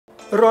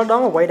រាល់ដ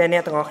ងអ្វីដែលអ្ន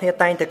កទាំងអស់គ្នា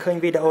តែងតែឃើញ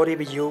វីដេអូ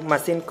review ម៉ា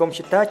ស៊ីនកុំព្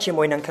យូទ័រជា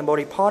មួយនឹង Cambo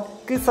report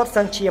គឺសុទ្ធ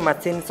សឹងជាម៉ា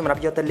ស៊ីនសម្រា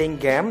ប់យកទៅលេង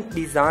game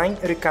design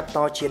ឬកាត់ត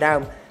ជាដើ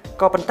ម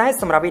ក៏ប៉ុន្តែ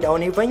សម្រាប់វីដេអូ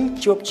នេះវិញ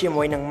ជួបជា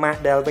មួយនឹង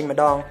Dell វិញម្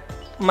ដង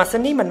ម៉ាស៊ី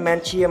ននេះមិនមែន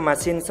ជាម៉ា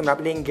ស៊ីនសម្រា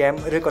ប់លេង game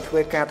ឬក៏ធ្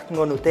វើការធ្ង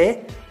ន់នោះទេ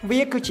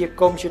វាគឺជា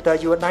កុំព្យូទ័រ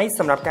យួរដៃស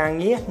ម្រាប់ការ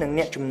ងារនិង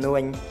អ្នកជំនួ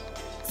ញ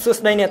សួ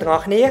ស្តីអ្នកទាំងអ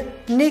ស់គ្នា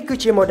នេះគឺ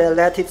ជា model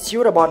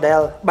Latitude របស់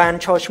Dell បាន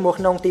ឈរឈ្មោះ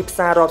ក្នុងទីផ្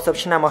សាររាប់សិប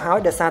ឆ្នាំមកហើយ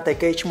ដោយសារតែ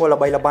គេឈ្មោះល្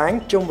បីល្បាញ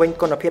ជុំវិញ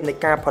គុណភាពនៃ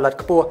ការផលិត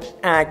ខ្ពស់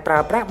អាចប្រើ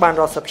ប្រាស់បាន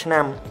រាប់សិបឆ្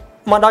នាំ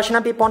មកដល់ឆ្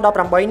នាំ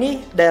2018នេះ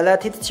Dell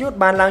Latitude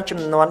បានឡើងចំ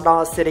នួនដ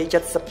ល់ Series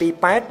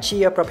 728ជា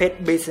ប្រភេទ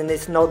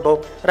Business Notebook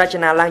រច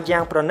នាឡើងយ៉ា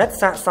ងប្រណិត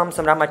ស័ក្តិសមស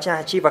ម្រាប់ម្ចាស់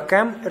អាជីវក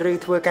ម្មឬ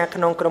ធ្វើការ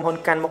ក្នុងក្រុមហ៊ុន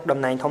កាន់មុខតំ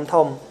ណែង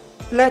ធំៗ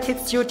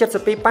Latitude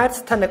 728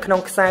ស្ថិតនៅក្នុង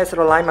ខ្សែស្រ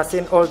ឡាយម៉ាស៊ី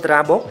ន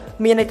Ultrabook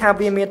មានន័យថា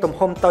វាមានទំ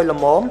ហំតូចល្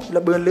មម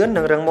ល្បឿនលឿន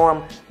និងរឹងមាំ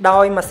ដោ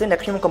យម៉ាស៊ីនដែល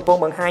ខ្ញុំកំពុង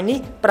បង្ហាញនេះ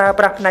ប្រើ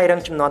ប្រាស់ផ្នែករឹង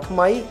ជំនាន់ថ្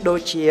មីដូច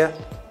ជា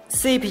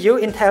CPU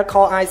Intel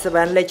Core i7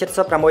 លេខ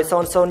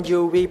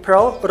 7600UV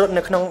Pro រត់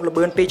នៅក្នុងល្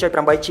បឿន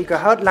 2.8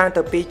 GHz ឡើង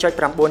ទៅ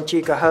 2.9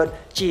 GHz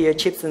ជា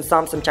chip សន្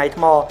សំសំចៃ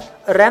ថ្ម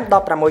RAM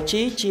 16GB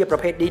ជាប្រ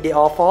ភេទ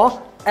DDR4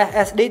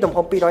 SSD ទំ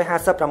ហំ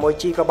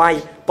 256GB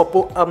ព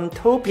ពុះ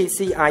M2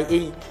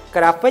 PCIe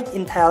Graphic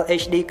Intel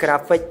HD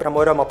Graphic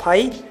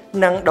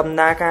 620និងដំ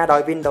ណើរការដោ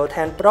យ Windows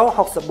 10 Pro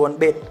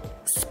 64bit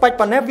ស្ពេច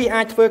ប៉ុណ្ណេះវា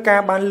អាចធ្វើការ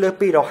បានលើស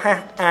ពីរហ័ស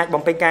អាច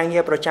បំពេញការងា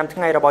រប្រចាំថ្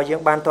ងៃរបស់យើ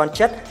ងបានទាន់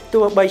ចិត្ត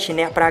ទោះបីជា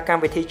អ្នកប្រើកម្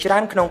មវិធីច្រើ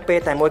នក្នុងពេល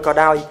តែមួយក៏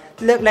ដោយ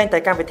លើកលែងតែ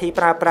កម្មវិធី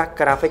ប្រើប្រាស់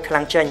graphic ខ្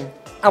លាំងចេញ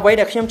អ្វី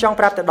ដែលខ្ញុំចង់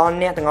ប្រាប់ទៅដល់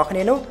អ្នកទាំងអស់គ្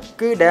នានោះ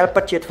គឺ Dell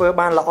ពិតជាធ្វើ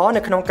បានល្អ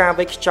នៅក្នុងការ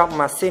វេចខ្ចប់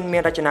ម៉ាស៊ីនមា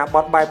នរចនាប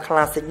ថបែប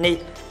classic នេះ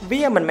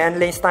វាមិនមែន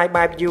លេង style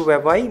បែប U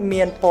វែង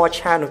មានពណ៌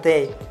ឆៅនោះទេ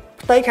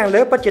ផ្ទៃខាង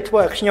លើពិតជាធ្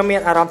វើឲ្យខ្ញុំមា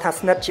នអារម្មណ៍ថា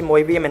ស្និទ្ធជាមួ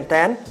យវាមែន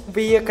តើ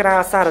វាក្រា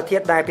លសារធា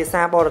តុដែលភា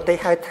សាបរទេស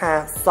ហៅថា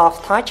soft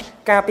touch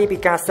ការពី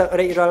ការសឹក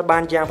រិចរិលបា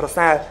នយ៉ាងប្រ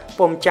សើរ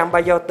ពុំចាំបា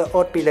ច់យកទៅ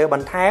អ៊ុតពីលើប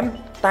ន្ថែម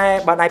តែ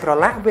បើដៃប្រ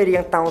ឡាក់វារា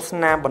ងតោងស្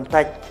នាមបន្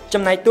តិច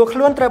ចំណែកតួខ្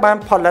លួនត្រូវបាន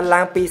ផលិត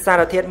ឡើងពីសា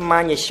រធាតុ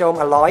magnesium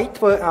alloy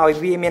ធ្វើឲ្យ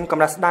វាមានក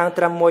ម្រាស់ស្ដើង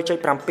ត្រឹម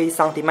 1.7 ស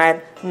ង់ទីម៉ែត្រ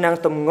និង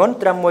ទម្ងន់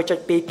ត្រឹម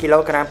 1.2 គីឡូ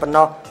ក្រាមប៉ុណ្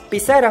ណោះពិ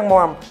សេសរឹង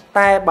មាំ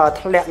តែបើ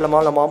ធ្លាក់ល្ម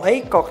មអី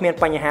ក៏គ្មាន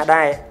បញ្ហា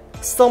ដែរ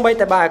សូម្បី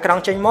តែបើអេក្រ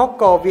ង់ចេញមក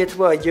ក៏វាធ្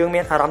វើឲ្យយើង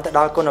មានអារម្មណ៍ទៅដ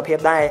ល់គុណភាព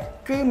ដែរ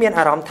គឺមាន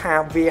អារម្មណ៍ថា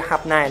វាហា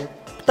ប់ណែន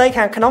ផ្ទៃ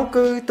ខាងក្នុង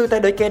គឺទូទៅ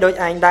ដូចគេដូច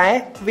ឯងដែរ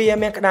វា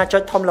មានក្តារចុ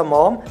ចធំល្ម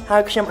មហើ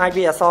យខ្ញុំអាច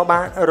វាយអក្សរបា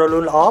នរលូ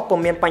នល្អពុំ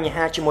មានបញ្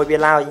ហាជាមួយវា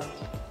ឡើយ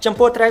ចំ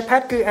ពោះ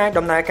trackpad គឺអាច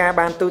ដំណើរការ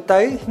បានទូទៅ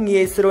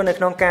ងាយស្រួលនៅ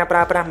ក្នុងការប្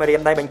រើប្រាស់ម្រា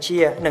មដៃបញ្ជា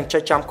និងចុ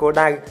ចចំគោល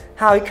ដៅ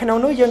ហើយក្នុង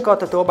នោះយើងក៏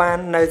ទទួលបាន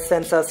នៅ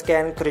sensor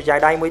scan ក្រយៅ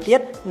ដៃមួយទៀត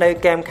នៅ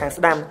គែមខាង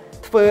ស្ដាំ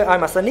ធ្វើឲ្យ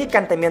ម៉ាស៊ីននេះ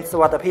កាន់តែមានសុ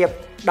វត្ថិភាព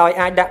ដោយ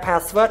អាចដាក់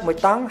password មួយ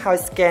តង់ហើយ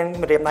scan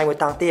ម្រាមដៃមួយ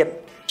តង់ទៀត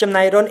ចំ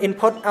ណែករុន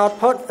input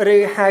output ឬ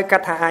ហៅកា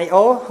ត់ថា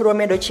I/O រួម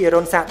មានដូចជា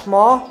រុនសាកថ្ម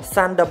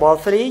Thunderbolt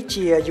 3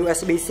 ជា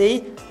USB-C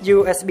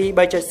USB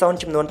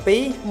 3.0 ចំនួន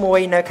2មួយ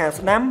នៅខាង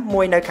ស្ដាំ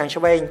មួយនៅខាង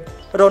ឆ្វេង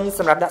រុនស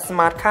ម្រាប់ដាក់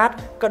smart card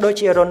ក៏ដូច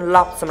ជារុន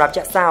lock សម្រាប់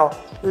ចាក់សោ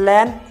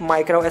LAN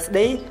micro SD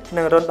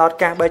និងរុនដោត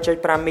កាស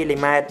 3.5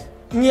 mm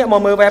ងាកម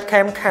កមើល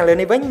webcam ខាងលើ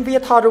នេះវិញវា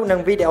ថតរូបនិ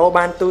ងវីដេអូ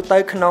បានទូទៅ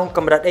ក្នុងក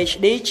ម្រិត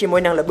HD ជាមួ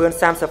យនឹងល្បឿន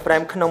30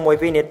 frame ក្នុង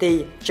1វិនាទី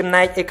ចំ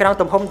ណែកអេក្រង់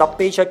ទំហំ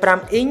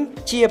 12.5 អ៊ីង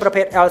ជាប្រ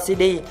ភេទ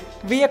LCD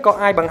វាក៏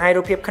អាចបង្ហាញ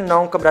រូបភាពក្នុ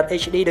ងកម្រិត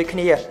HD ដូចគ្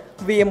នា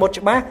វាមុត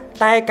ច្បាស់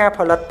តែការផ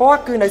លិតពណ៌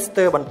គឺនៅស្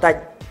ទើរបន្តិច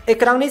អេ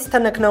ក្រង់នេះស្ថិ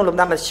តនៅក្នុងលំ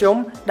ដាប់មធ្យម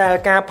ដែល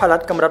ការផលិត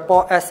កម្រិតព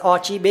ណ៌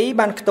sRGB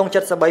បានខ្ទង់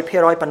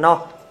 73% ប៉ុណ្ណោះ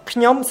ខ្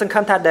ញុំសង្ឃឹ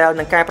មថា Dell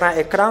នឹងកែប្រែ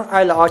អេក្រង់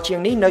ឲ្យល្អជាង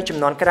នេះនៅជំ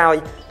នាន់ក្រោយ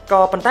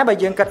ក៏ប៉ុន្តែបើ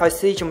យើងគិតឲ្យ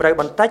ស៊ីជម្រៅ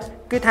បន្តិច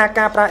គឺថា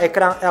ការប្រើអេ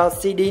ក្រង់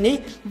LCD នេះ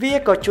វា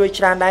ក៏ជួយ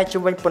ច្រើនដែរ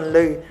ជំវិញពន្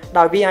លឺ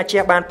ដោយវាអាច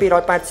ជះបាន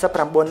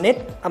289 nit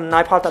អំណោ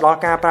យផលទៅដល់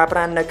ការប្រើប្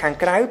រាស់នៅខាង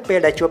ក្រៅពេល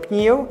ដែលជួបភ្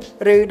ញៀវ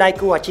ឬដៃ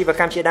គូអាជីវ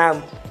កម្មជាដើម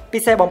ពិ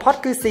សេសបំផុត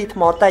គឺស៊ីថ្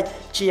មតិច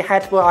ជាហេ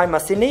តុធ្វើឲ្យ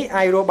ម៉ាស៊ីននេះ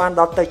អាចរស់បាន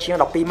ដល់ទៅជាង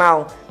12ម៉ោង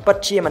ពិត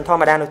ជាមិនធម្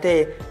មតានោះទេ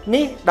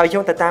នេះដោយយោ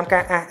ងទៅតាមកា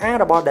រអះអាង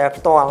របស់ Dell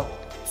ផ្ទាល់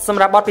ស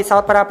ម្រាប់បទពិសោ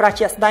ធន៍ប្រើប្រាស់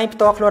ជាក់ស្ដែងផ្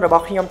ទាល់ខ្លួនរប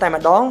ស់ខ្ញុំតែ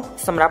ម្ដង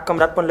សម្រាប់ក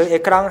ម្រិតពន្លឺអេ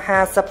ក្រង់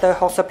 50 ទៅ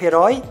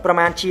 60% ប្រ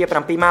មាណជា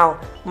7ម៉ោង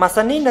ម៉ា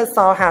ស៊ីននេះនៅស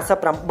ល់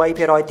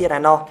 58% ទៀតឯ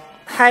ណោះ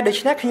ហើយដូ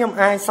ច្នេះខ្ញុំ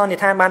អាចសន្និ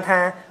ដ្ឋានបានថា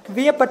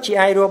វាពិតជា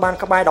អាចរស់បាន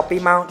ក្បែរ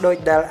12ម៉ោងដោយ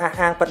Dell អះ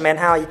អាងពិតមែន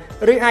ហើយ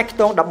ឬអាចខ្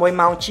ទង់11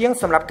ម៉ោងជាង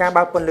សម្រាប់ការ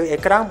បើកពន្លឺអេ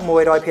ក្រង់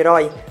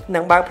 100% និ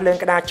ងបើកភ្លើង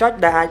ក្តារចុច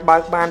ដែលអាចបើ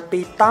កបាន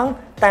2តង់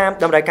តាម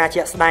តម្រូវការ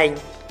ជាក់ស្ដែង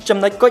ចំ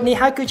ណុចគុជនេះ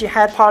ហើយគឺជា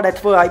ហេតុផលដែល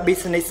ធ្វើឲ្យ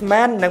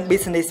businessman និង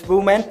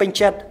businesswoman ពេញ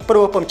ចិត្តព្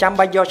រោះពុំចាំ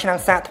បាច់យកឆ្នាំង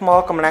សាកថ្ម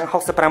កម្លាំង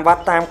65វ៉ា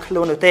ត់តាមខ្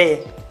លួននោះទេ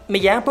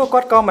ម្យ៉ាងពួកគា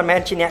ត់ក៏មិនមែ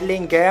នជាអ្នកលេ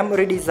ង game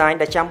ឬ design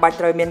ដែលចាំបាច់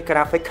ត្រូវមាន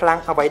graphic ខ្លាំង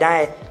អ្វីដែ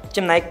រ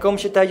ចំណែកកុំ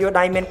ព្យូទ័រយួរ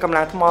ដៃមានកម្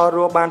លាំងថ្មរ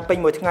ស់បានពេញ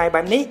មួយថ្ងៃ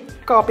បែបនេះ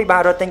ក៏ពិបា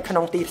ករកទិញក្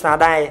នុងទីផ្សារ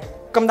ដែរ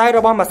កម្ដៅរ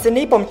បស់ម៉ាស៊ីន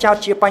នេះពុំចោទ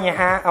ជាបញ្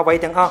ហាអ្វី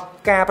ទាំងអស់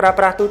ការប្រើ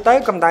ប្រាស់ទូទៅ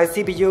កម្ដៅ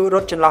CPU រ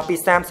ត់ចន្លោះពី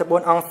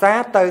34អង្សា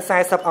ទៅ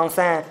40អង្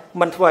សា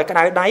មិនធ្វើឲ្យក្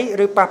ដៅដៃ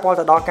ឬប៉ះពាល់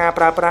ទៅដល់ការ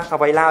ប្រើប្រាស់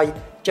អ្វីឡើយ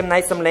ចំណែ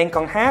កសំឡេងក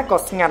ង្ហាក៏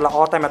ស្ងាត់ល្អ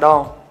តែម្ដ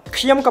ង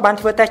ខ្ញុំក៏បាន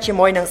ធ្វើតេស្តជា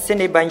មួយនឹង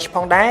Cinebench ផ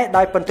ងដែរ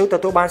ដោយពិន្ទុទ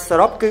ទួលបានស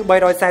រុបគឺ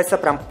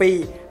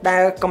347ដែ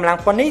លកម្លាំង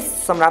ប៉ុននេះ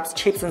សម្រាប់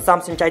chip សន្សំ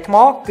សំចៃថ្ម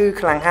គឺ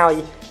ខ្លាំងហើយ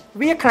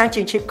វាខ្លាំង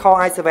ជាង chip Core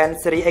i7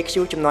 Series XQ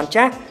ចំនួន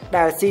ចាស់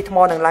ដែលស៊ីថ្ម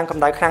នឹងឡើងក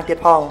ម្ដៅខ្លាំងទៀត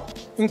ផង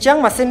អញ្ចឹង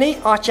ម៉ាស៊ីននេះ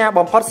អស្ចារ្យ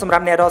បំផុតសម្រា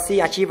ប់អ្នករកស៊ី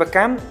អាជីវក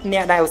ម្មអ្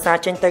នកដែលឧស្សា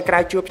ហ៍ចេញទៅក្រៅ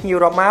ជួបភ្ញៀវ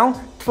រាប់ម៉ោង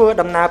ធ្វើ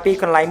ដំណើរពី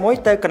កន្លែងមួយ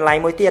ទៅកន្លែង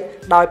មួយទៀត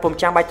ដោយពុំ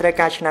ចាំបាច់ត្រូវ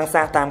ការឆ្នាំង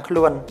សាសតាមខ្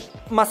លួន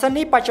ម៉ាស៊ីន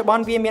នេះបច្ចុប្ប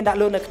ន្នវាមានដាក់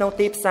លក់នៅក្នុង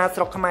ទីផ្សារស្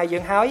រុកខ្មែរយើ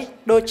ងហើយ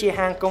ដូចជា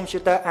ហាងកុំព្យូ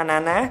ទ័រ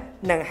Anana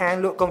និងហាង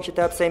លក់កុំព្យូ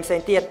ទ័រផ្សេងៗ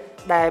ទៀត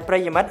ដែលប្រិ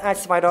យមិត្តអាច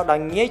ស្វែងរកដោយ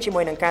ងាយជា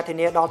មួយនឹងការធា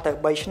នាដល់ទៅ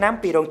3ឆ្នាំ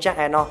ពីរោងចក្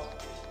រឯណោះ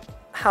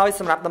ហើយ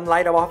សម្រាប់តម្លៃ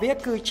របស់វា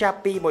គឺចាប់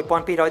ពី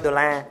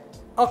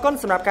$1,200អរគុណ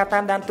សម្រាប់ការតា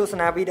មដានទស្ស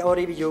នាវីដេអូ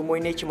review មួយ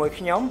នេះជាមួយ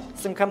ខ្ញុំ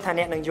សង្ឃឹមថា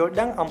អ្នកនឹងយល់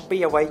ដឹងអំពី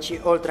អ្វីជា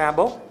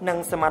Ultrabook និង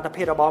សមត្ថ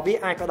ភាពរបស់វា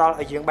អាចផ្ដល់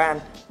ឲ្យយើងបាន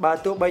បើ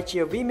ទោះបីជា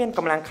វាមានក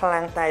ម្លាំងខ្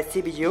លាំងតែ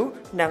CPU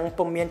និង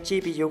ពុំមាន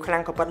GPU ខ្លាំ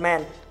ងក៏ពិតមែន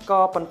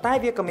ក៏ប៉ុន្តែ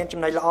វាក៏មានចំ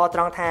ណុចល្អត្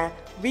រង់ថា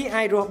វា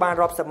អាចរស់បាន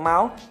រាប់សិបម៉ោ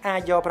ងអា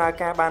ចយកប្រើ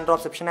ការបានរា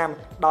ប់សិបឆ្នាំ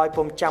ដោយ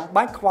ពុំចាំ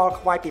បាច់ខ្វល់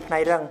ខ្វាយពីផ្នែ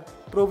ករឹង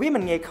ព្រោះវាមិ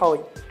នងាយខូច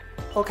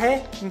អូខេ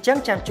អញ្ចឹង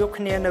ចាំជួប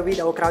គ្នានៅវី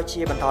ដេអូក្រោយ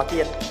ជាបន្ត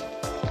ទៀត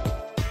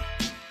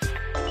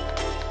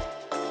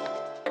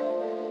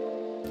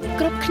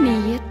គ្រប់គ្នា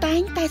តែ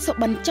ងតែសុ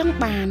បិនចង់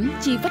បាន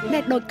ជីវិតដែ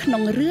លដូចក្នុ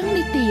ងរឿង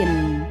និទាន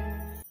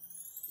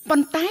ប៉ុ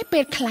ន្តែពេ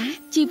លខ្លះ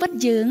ជីវិត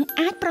យើង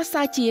អាចប្រ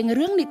សើរជាង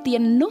រឿងនិទា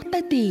ននោះទៅ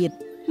ទៀត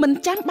មិន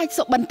ចាំបាច់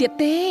សុបិនទៀត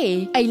ទេ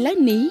ឥឡូវ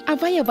នេះអ្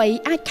វី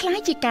អាចคล้าย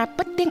ជាការ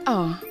ពិតទាំងអ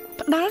ស់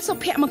ផ្ដល់សុ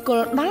ភមង្គ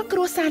លដល់គ្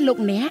រួសារលោក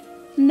អ្នក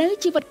នៅ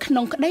ជីវិតក្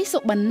នុងក្តីសុ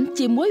បិន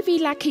ជាមួយ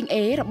Villa King A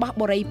របស់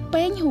បុរី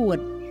ពេញហួត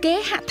គេ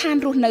ហដ្ឋាន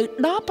រស់នៅ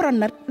ដ៏ប្រ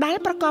ណិតដែល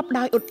ប្រកប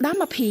ដោយឧត្ត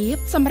មភាព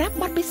សម្រាប់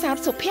បទពិសោធ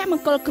ន៍សុភម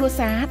ង្គលគ្រួ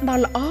សារដ៏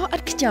ល្អឥ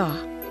តខ្ចោះ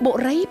បុ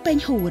រីពេញ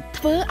ហួត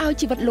ធ្វើឲ្យ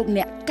ជីវិតលោក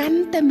អ្នកកាន់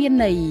តែមាន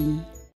ន័យ